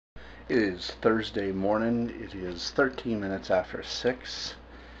It is Thursday morning. It is 13 minutes after 6.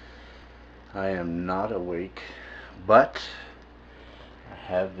 I am not awake, but I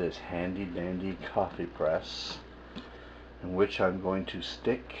have this handy dandy coffee press in which I'm going to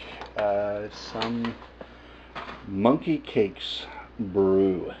stick some Monkey Cakes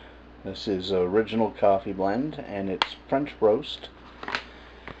brew. This is original coffee blend and it's French roast,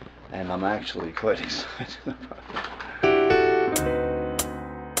 and I'm actually quite excited about it.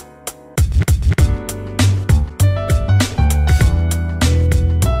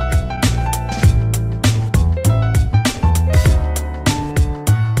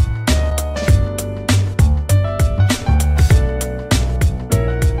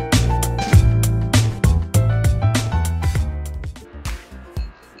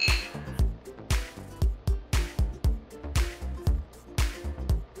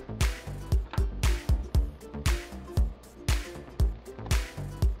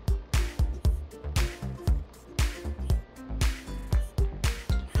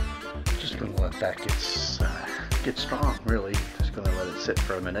 Just going to let that get strong, really. Just going to let it sit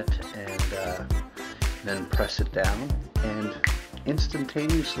for a minute and then press it down, and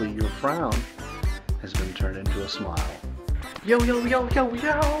instantaneously your frown has been turned into a smile. Yo, yo, yo, yo,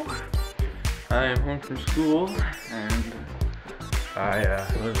 yo! I am home from school and I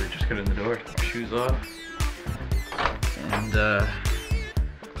literally just got in the door, took my shoes off, and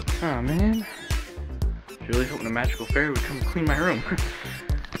oh man, I was really hoping a magical fairy would come and clean my room.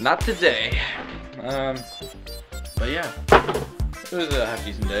 Not today. But yeah, it was a half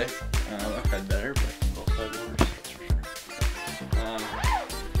decent day. I've had better, but both had worse, that's for sure.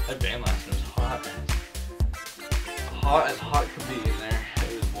 That band last night was hot, man. Hot as hot could be in there. It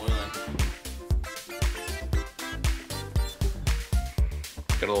was boiling.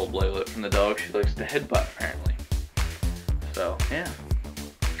 Got a little blaylet from the dog. She likes to headbutt, apparently. So yeah,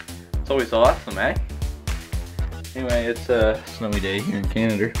 it's always awesome, eh? Anyway, it's a snowy day here in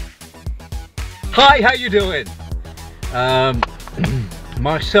Canada. Hi, how you doing?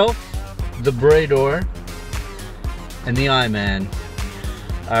 Myself, the Brador, and the I-Man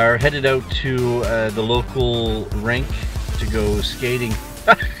are headed out to the local rink to go skating.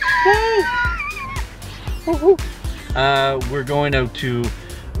 We're going out to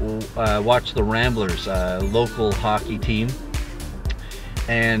watch the Ramblers, local hockey team,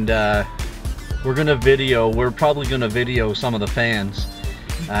 and we're probably gonna video some of the fans,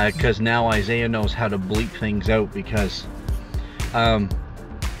 because now Isaiah knows how to bleep things out, because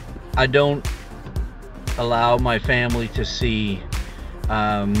I don't allow my family to see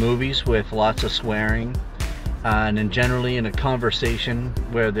movies with lots of swearing, and then generally in a conversation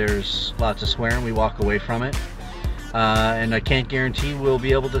where there's lots of swearing, we walk away from it. And I can't guarantee we'll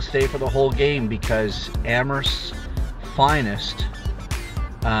be able to stay for the whole game, because Amherst's finest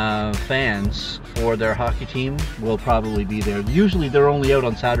fans for their hockey team will probably be there. Usually they're only out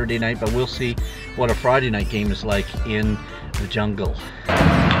on Saturday night, but we'll see what a Friday night game is like in the jungle.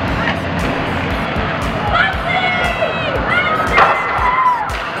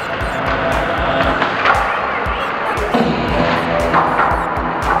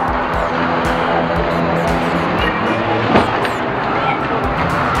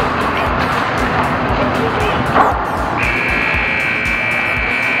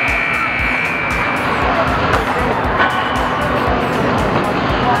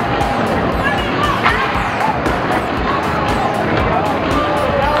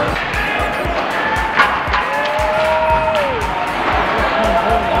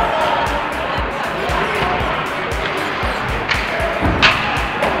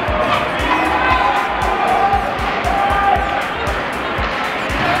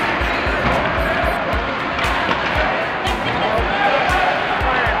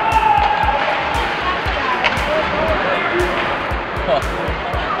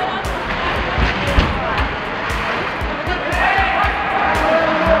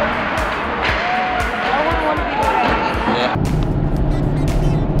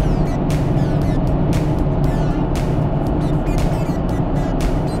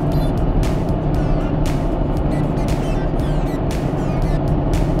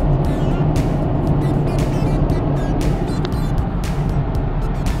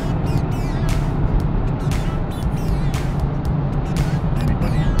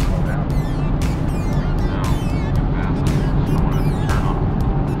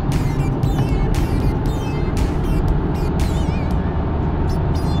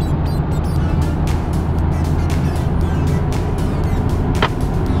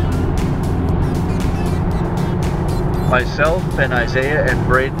 Myself and Isaiah and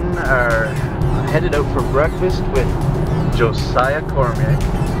Braden are headed out for breakfast with Josiah Cormier.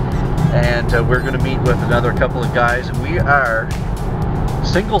 and we're going to meet with another couple of guys, and we are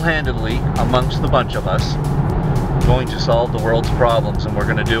single-handedly, amongst the bunch of us, going to solve the world's problems, and we're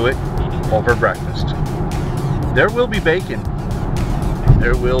going to do it over breakfast. There will be bacon.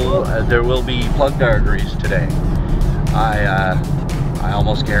 There will be plugged arteries today. I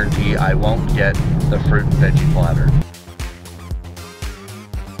almost guarantee I won't get the fruit and veggie platter.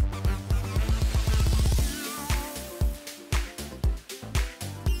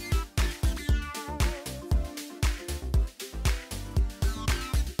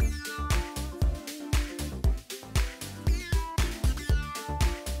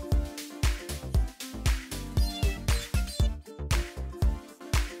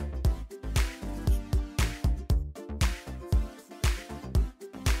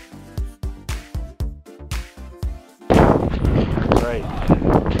 Right.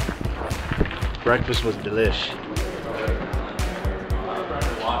 Breakfast was delish.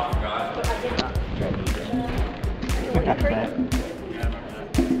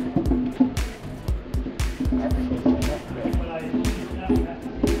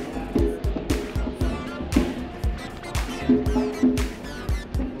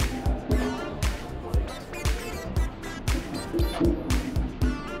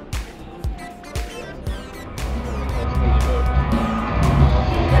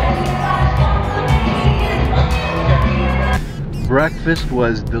 Breakfast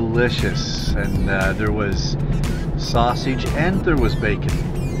was delicious, and there was sausage and there was bacon.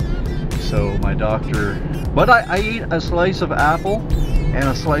 So my doctor, but I ate a slice of apple and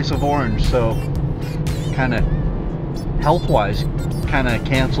a slice of orange, so kind of health-wise kind of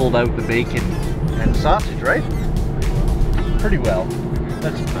canceled out the bacon and sausage, right? Pretty well.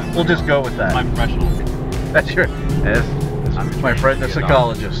 We'll just go with that. My professional opinion. That's your, that's my friend the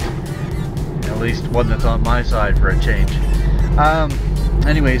psychologist. At least one that's on my side for a change.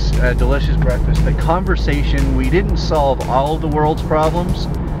 Anyways, delicious breakfast. The conversation, we didn't solve all of the world's problems,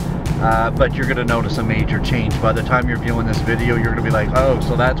 but you're going to notice a major change. By the time you're viewing this video, you're going to be like, oh,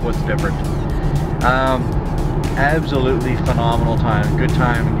 so that's what's different. Absolutely phenomenal time. Good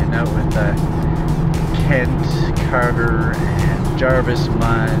time getting out with Kent, Carter, and Jarvis,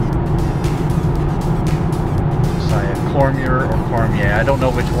 Cormier or Cormier. I don't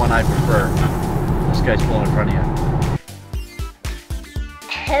know which one I prefer. This guy's pulling in front of you.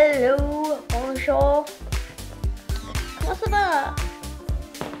 Hello, bonjour. Comment ça va?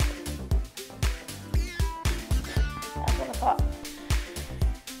 That's what I thought.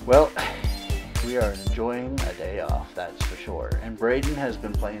 Well, we are enjoying a day off, that's for sure. And Braden has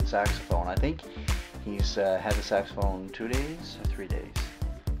been playing saxophone. I think he's had the saxophone 2 days or 3 days?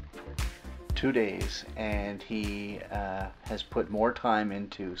 2 days, and he has put more time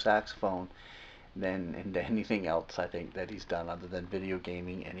into saxophone than into anything else I think that he's done other than video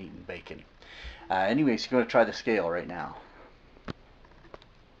gaming and eating bacon. Anyways, you're going to try the scale right now.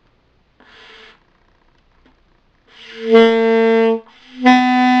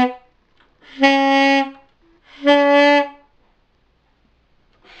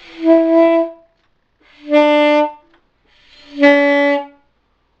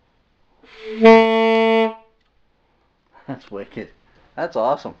 That's wicked. That's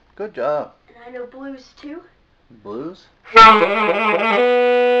awesome. Good job. And I know blues too. Blues?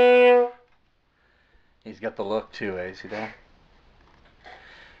 He's got the look too, eh? See that?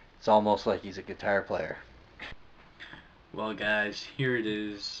 It's almost like he's a guitar player. Well, guys, here it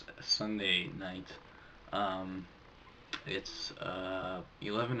is, Sunday night. It's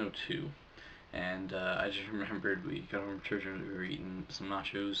 11:02, and I just remembered we got home from church and we were eating some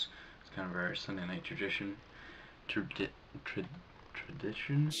nachos. It's kind of our Sunday night tradition. Tradition?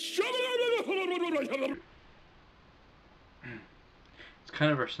 It's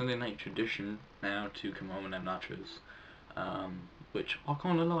kind of our Sunday night tradition now to come home and have nachos, which I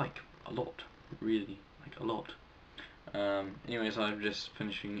kind of like a lot, really, like a lot. Anyways, I'm just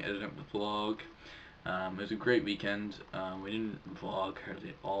finishing editing up the vlog. It was a great weekend. We didn't vlog hardly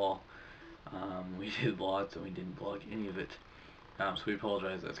at all. We did lots and we didn't vlog any of it. So we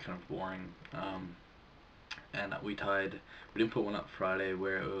apologize, that's kind of boring. And we didn't put one up Friday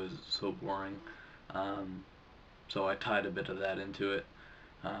where it was so boring. So I tied a bit of that into it.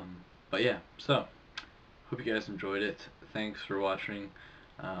 But yeah, so hope you guys enjoyed it. Thanks for watching.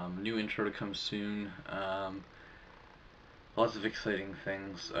 New intro to come soon. Lots of exciting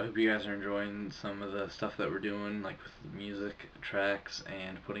things. I hope you guys are enjoying some of the stuff that we're doing, like with the music tracks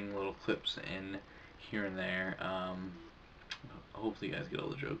and putting little clips in here and there. Hopefully you guys get all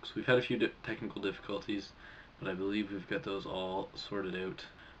the jokes. We've had a few technical difficulties, but I believe we've got those all sorted out.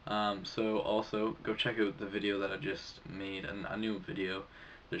 So also go check out the video that I just made, a new video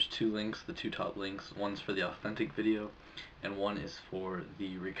There's two links, the two top links. One's for the authentic video, and one is for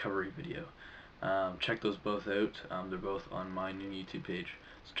the recovery video. Check those both out. They're both on my new YouTube page,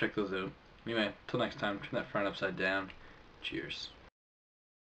 so check those out. Anyway, till next time, turn that frown upside down. Cheers.